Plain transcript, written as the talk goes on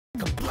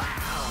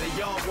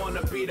y'all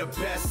wanna be the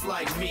best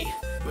like me,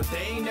 but they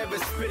ain't never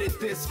spit it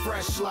this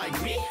fresh like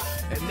me,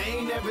 and they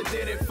ain't never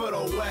did it for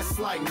the West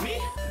like me,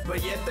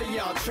 but yet they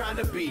y'all trying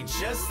to be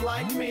just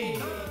like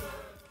me.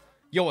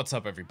 Yo, what's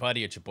up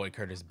everybody? It's your boy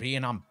Kurtis B,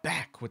 and I'm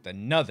back with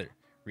another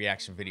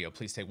reaction video.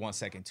 Please take 1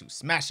 second to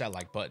smash that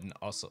like button.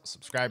 Also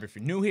subscribe if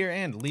you're new here,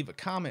 and leave a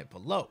comment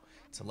below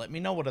to let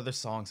me know what other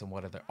songs and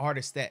what other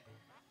artists that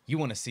you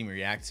want to see me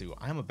react to.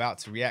 I'm about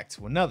to react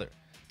to another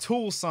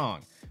Tool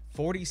song,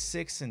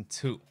 46 and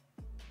 2.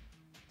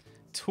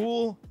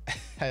 Tool,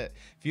 if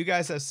you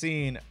guys have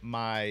seen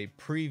my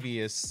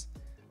previous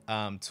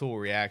Tool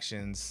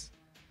reactions,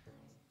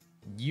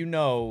 you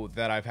know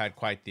that I've had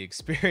quite the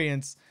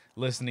experience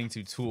listening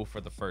to Tool for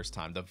the first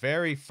time. The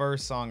very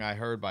first song I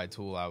heard by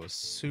Tool, I was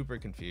super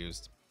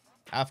confused.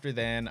 After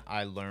then,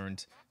 I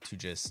learned to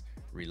just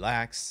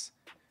relax,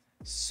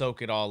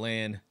 soak it all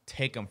in,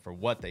 take them for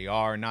what they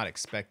are, not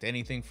expect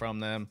anything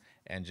from them,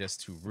 and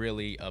just to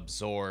really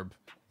absorb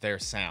their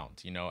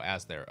sound, you know,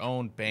 as their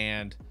own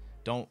band.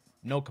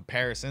 No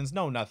comparisons,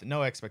 no nothing,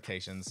 no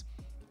expectations.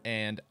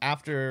 And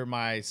after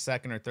my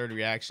second or third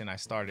reaction, I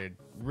started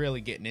really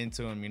getting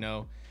into them, you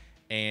know,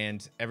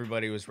 and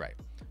everybody was right.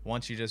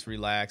 Once you just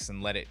relax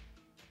and let it,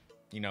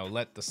 you know,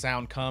 let the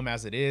sound come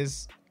as it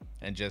is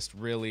and just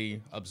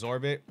really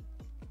absorb it,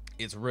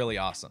 it's really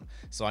awesome.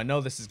 So I know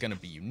this is going to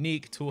be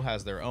unique. Tool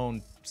has their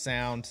own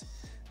sound.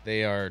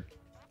 They are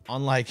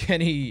unlike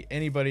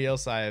anybody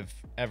else I have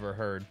ever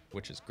heard,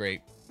 which is great.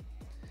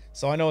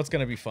 So I know it's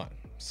going to be fun.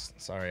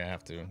 Sorry, I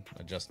have to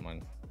adjust my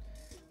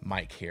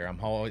mic here. I'm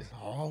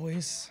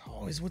always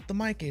with the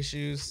mic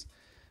issues,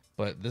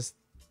 but this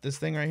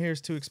thing right here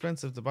is too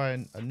expensive to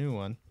buy a new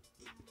one,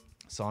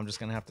 so I'm just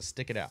gonna have to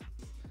stick it out.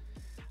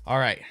 All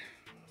right,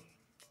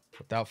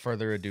 without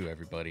further ado,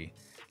 everybody,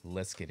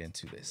 let's get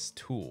into this.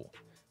 Tool,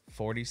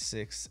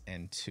 46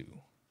 and 2.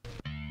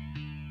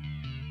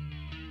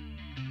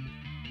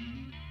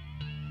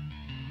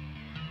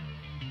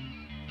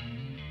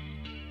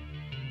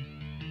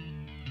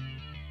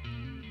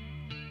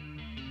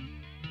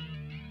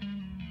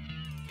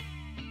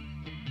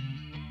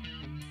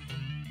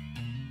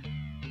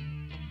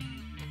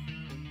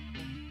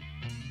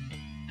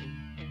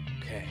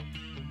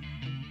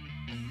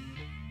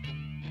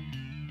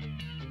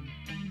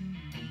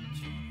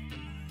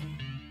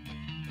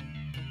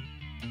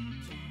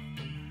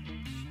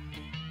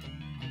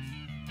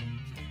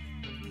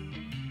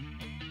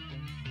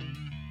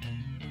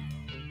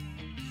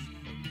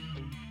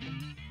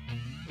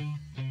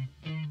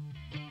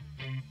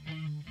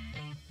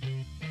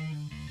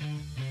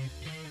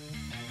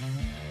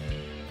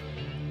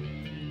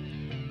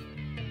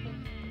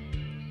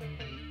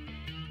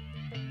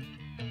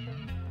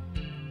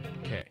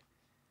 Okay.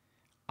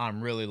 I'm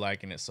really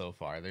liking it so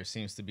far. There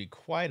seems to be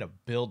quite a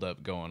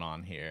buildup going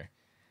on here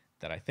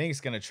that I think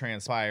is going to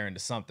transpire into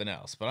something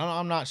else, but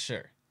I'm not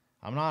sure.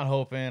 I'm not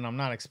hoping. I'm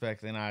not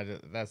expecting.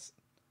 That's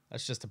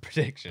just a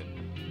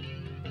prediction.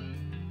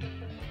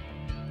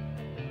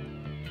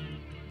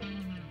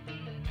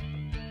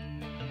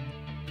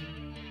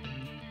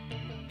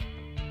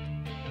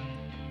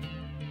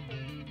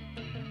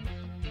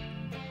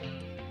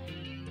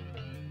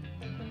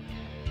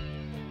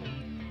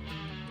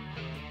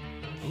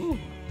 Ooh.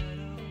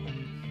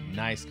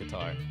 Nice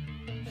guitar.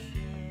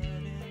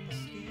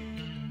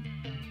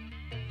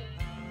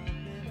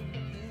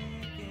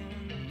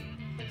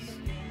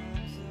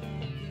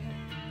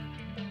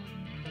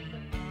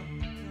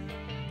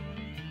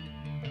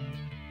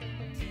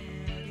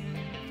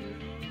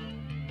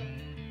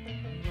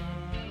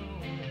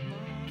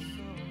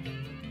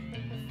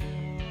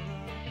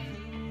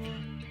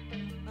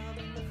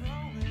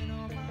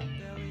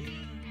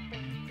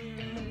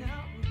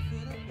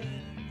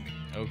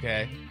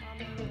 Okay.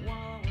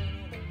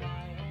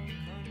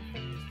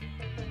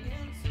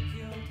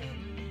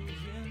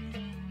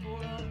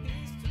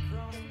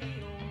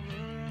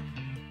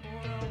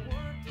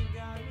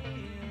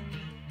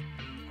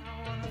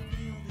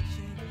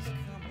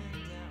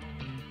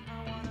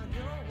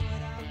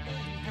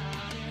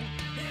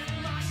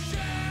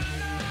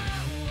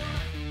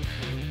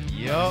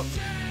 Yup.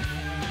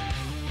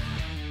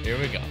 Here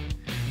we go.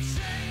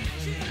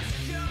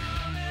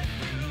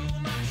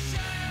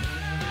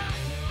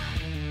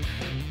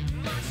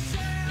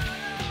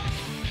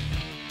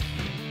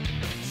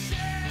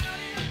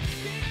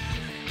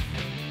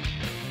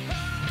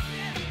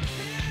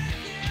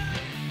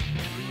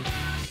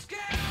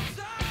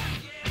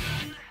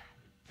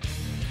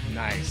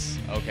 Nice.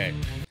 Okay.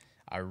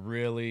 I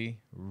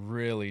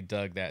really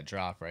dug that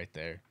drop right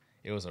there.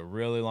 It was a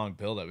really long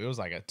buildup. It was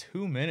like a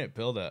 2-minute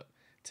buildup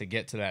to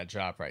get to that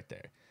drop right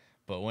there.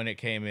 But when it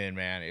came in,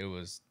 man, it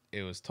was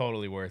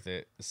totally worth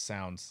it. It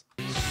sounds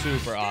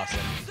super awesome.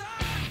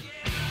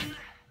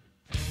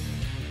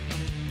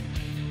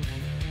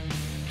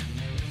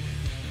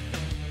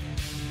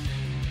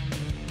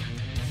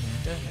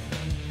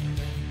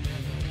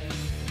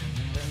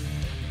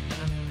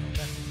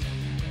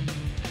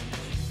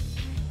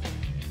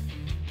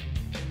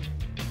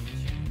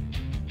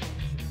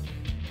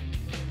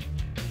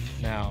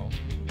 Now,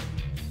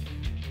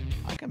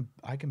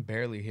 I can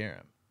barely hear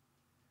him.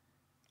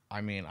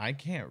 I mean, I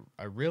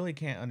really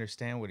can't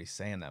understand what he's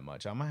saying that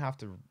much. I'm gonna have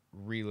to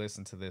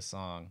re-listen to this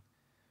song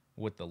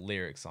with the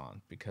lyrics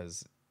on,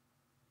 because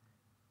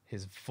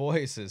his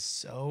voice is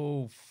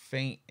so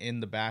faint in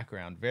the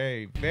background,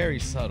 very, very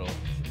subtle.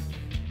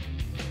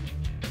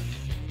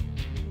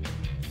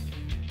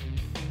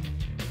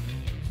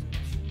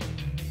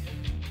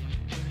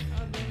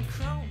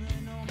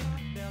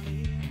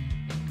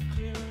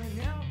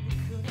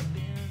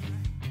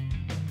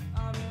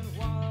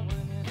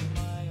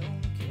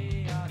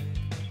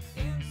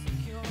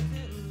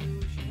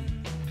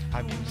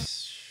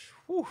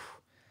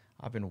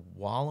 I've been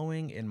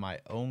wallowing in my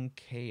own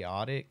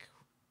chaotic.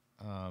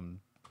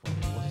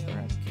 What's the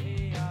rest?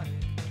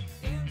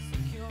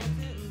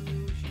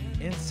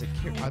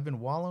 Insecure. I've been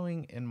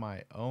wallowing in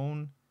my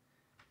own.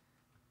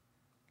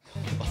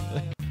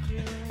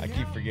 I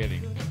keep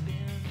forgetting.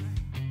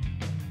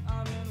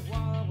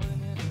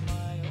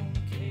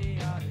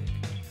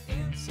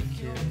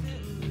 Insecure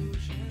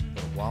delusion.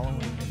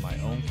 Wallowing in my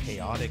own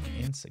chaotic,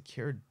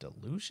 insecure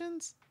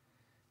delusions?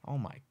 Oh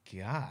my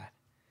God.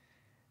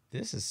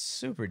 This is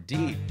super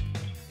deep.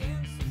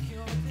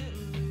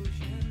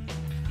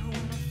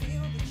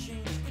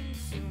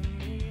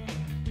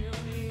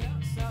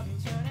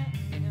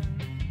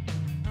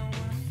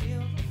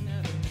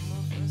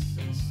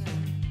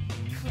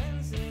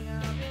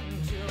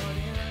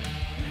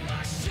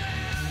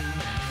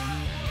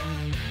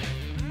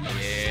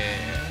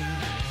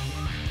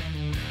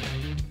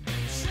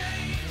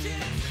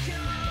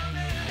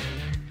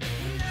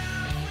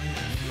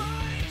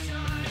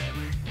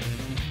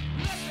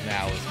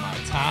 Now is my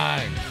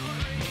time.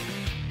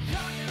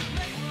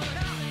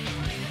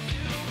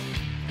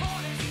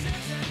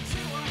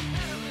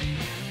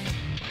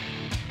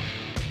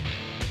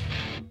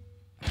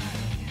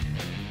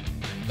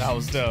 That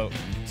was dope.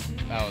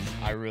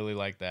 I really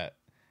like that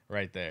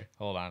right there.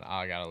 Hold on,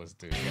 I gotta listen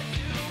to it again.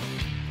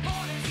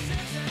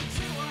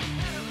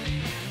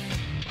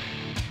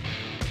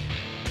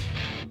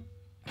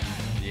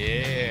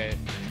 Yeah,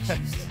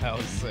 that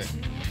was sick.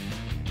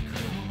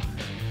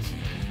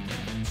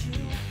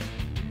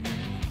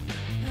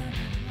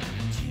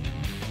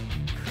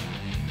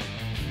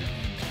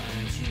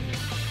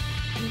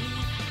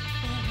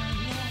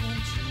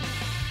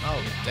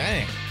 Oh,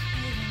 dang.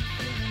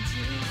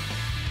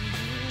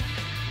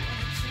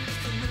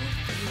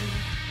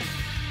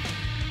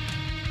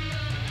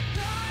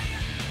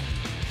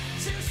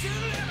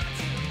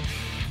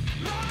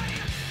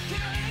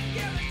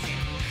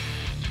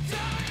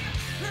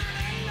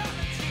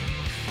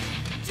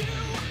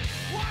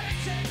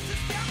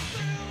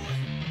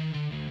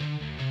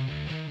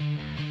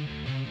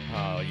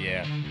 Oh,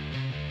 yeah.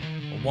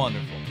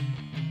 Wonderful.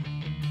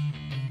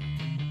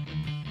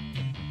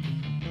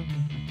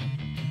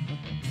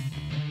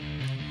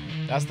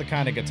 That's the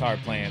kind of guitar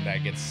playing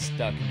that gets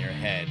stuck in your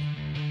head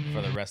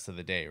for the rest of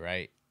the day,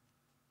 right?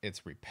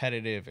 It's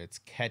repetitive, it's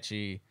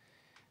catchy.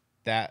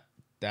 That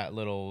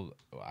little,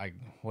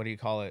 what do you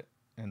call it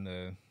in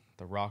the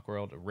rock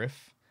world? A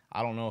riff?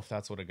 I don't know if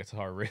that's what a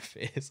guitar riff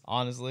is,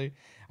 honestly.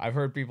 I've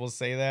heard people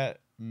say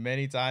that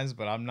many times,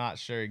 but I'm not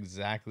sure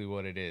exactly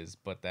what it is.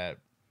 But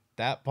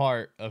that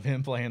part of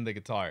him playing the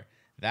guitar,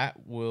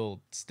 that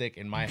will stick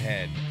in my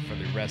head for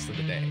the rest of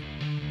the day.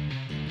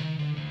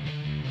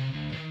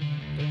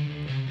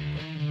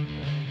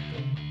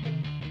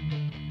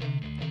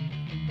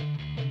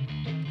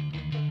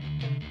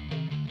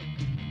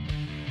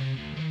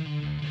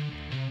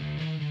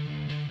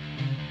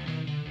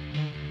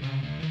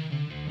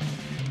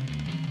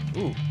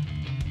 Ooh.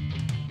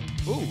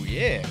 Ooh,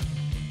 yeah.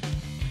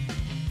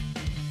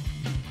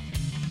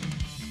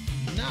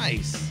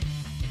 Nice.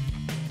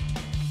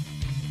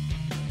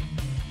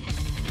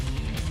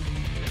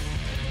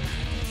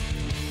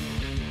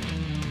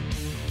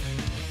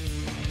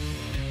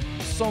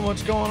 So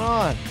much going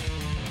on.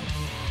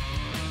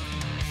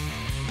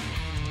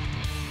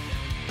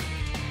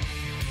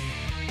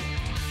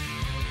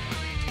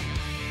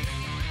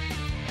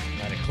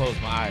 I had to close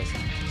my eyes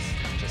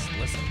and just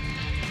listen.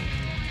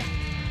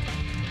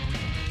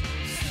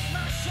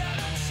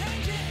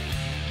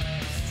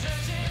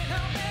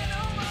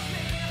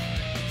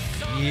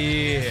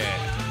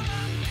 Yeah.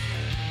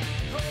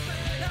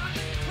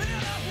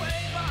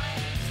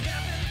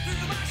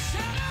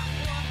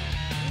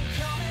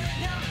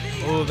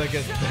 Oh,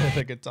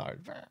 the guitar.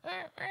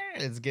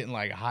 It's getting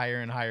like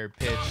higher and higher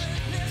pitch.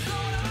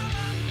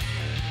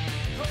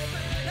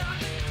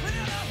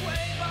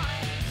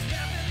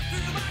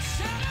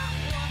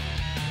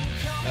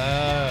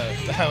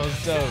 That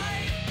was dope.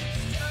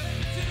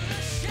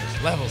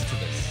 There's levels to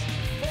this.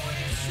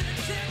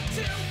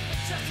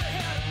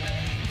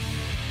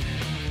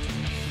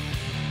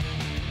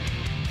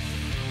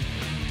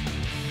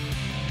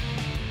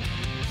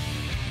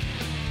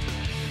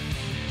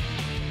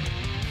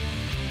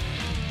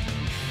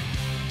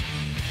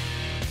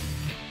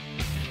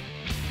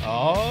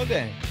 Oh,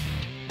 dang.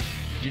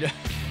 You know,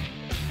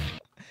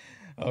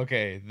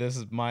 okay,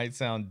 this might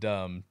sound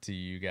dumb to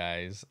you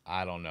guys.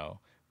 I don't know.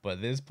 But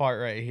this part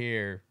right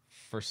here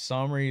for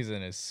some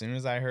reason, as soon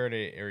as I heard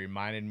it, it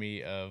reminded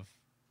me of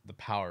the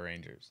Power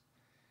Rangers.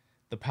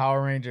 The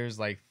Power Rangers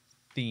like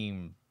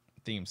theme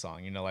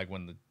song, you know, like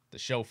when the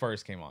show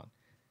first came on.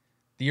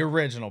 The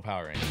original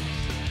Power Rangers.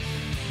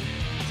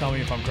 Tell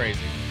me if I'm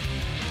crazy.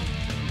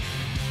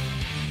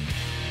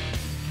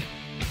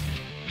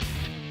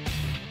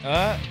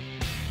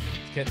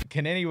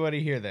 Can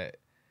anybody hear that?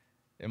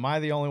 Am I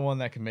the only one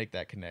that can make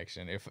that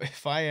connection?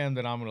 If I am,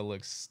 then I'm gonna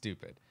look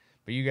stupid.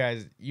 But you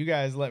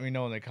guys let me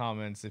know in the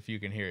comments if you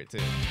can hear it too.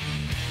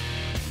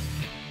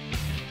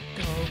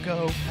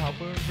 Go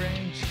Power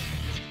Rangers.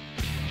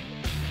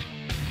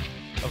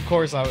 Of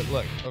course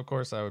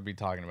I would be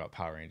talking about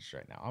Power Rangers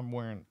right now. I'm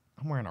wearing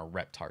a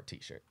Reptar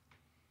t-shirt.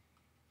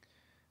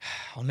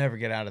 I'll never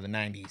get out of the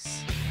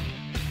 90s.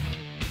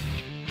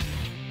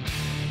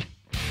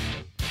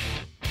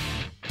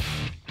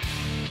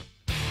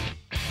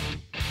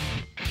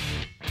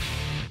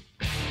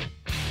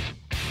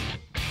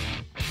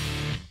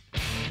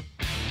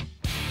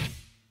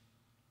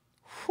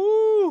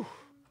 Whew.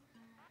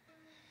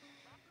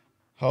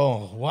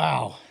 Oh,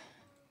 wow.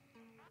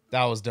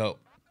 That was dope.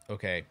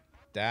 Okay.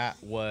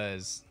 That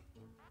was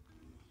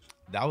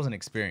an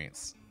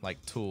experience,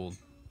 like Tool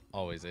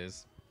always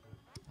is.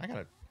 I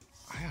gotta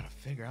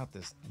figure out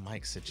this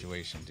mic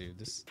situation, dude.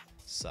 This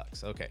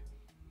sucks. Okay.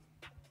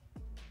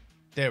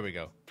 There we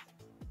go.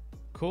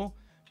 Cool.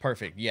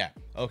 Perfect. Yeah.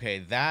 Okay.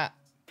 That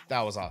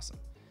was awesome.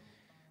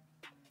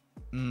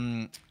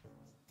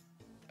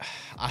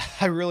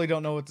 I really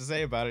don't know what to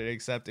say about it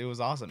except it was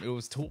awesome. It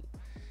was Tool.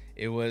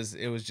 It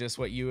was just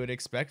what you would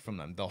expect from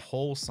them. The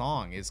whole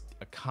song is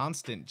a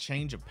constant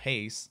change of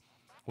pace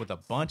with a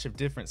bunch of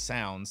different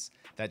sounds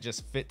that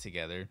just fit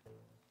together.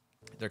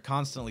 They're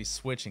constantly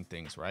switching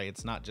things, right?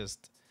 It's not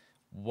just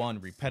one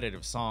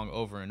repetitive song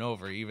over and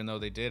over, even though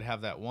they did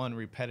have that one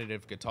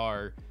repetitive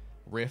guitar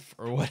riff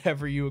or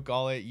whatever you would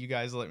call it. You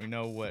guys let me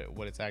know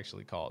what it's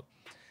actually called.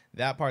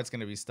 That part's going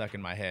to be stuck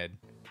in my head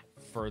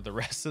for the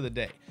rest of the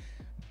day.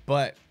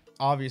 But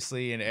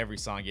obviously in every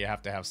song you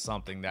have to have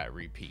something that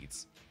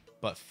repeats.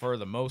 But for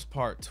the most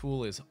part,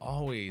 Tool is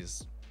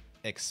always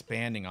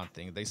expanding on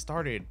things. They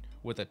started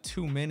with a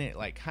 2-minute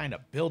like kind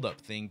of build-up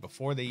thing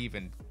before they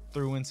even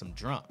threw in some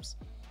drums.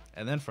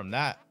 And then from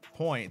that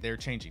point, they're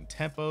changing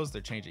tempos,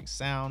 they're changing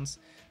sounds,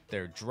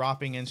 they're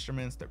dropping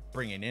instruments, they're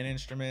bringing in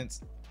instruments.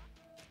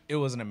 It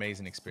was an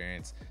amazing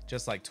experience,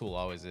 just like Tool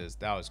always is.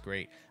 That was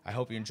great. I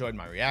hope you enjoyed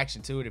my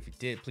reaction to it. If you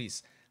did,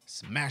 please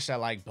smash that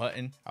like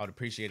button. I would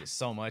appreciate it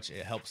so much.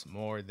 It helps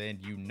more than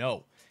you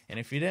know. And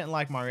if you didn't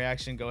like my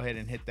reaction, go ahead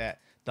and hit that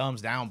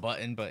thumbs down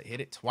button, but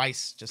hit it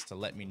twice just to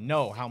let me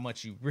know how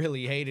much you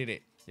really hated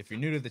it. If you're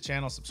new to the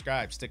channel,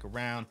 subscribe, stick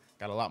around.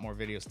 Got a lot more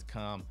videos to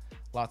come.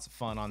 Lots of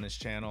fun on this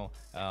channel.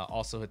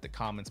 Also hit the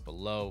comments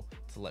below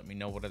to let me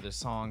know what other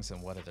songs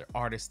and what other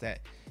artists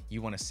that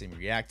you want to see me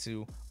react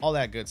to. All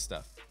that good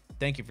stuff.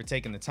 Thank you for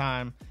taking the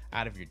time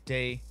out of your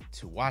day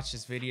to watch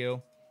this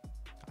video.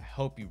 I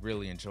hope you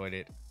really enjoyed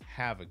it.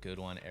 Have a good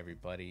one,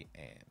 everybody,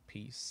 and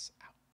peace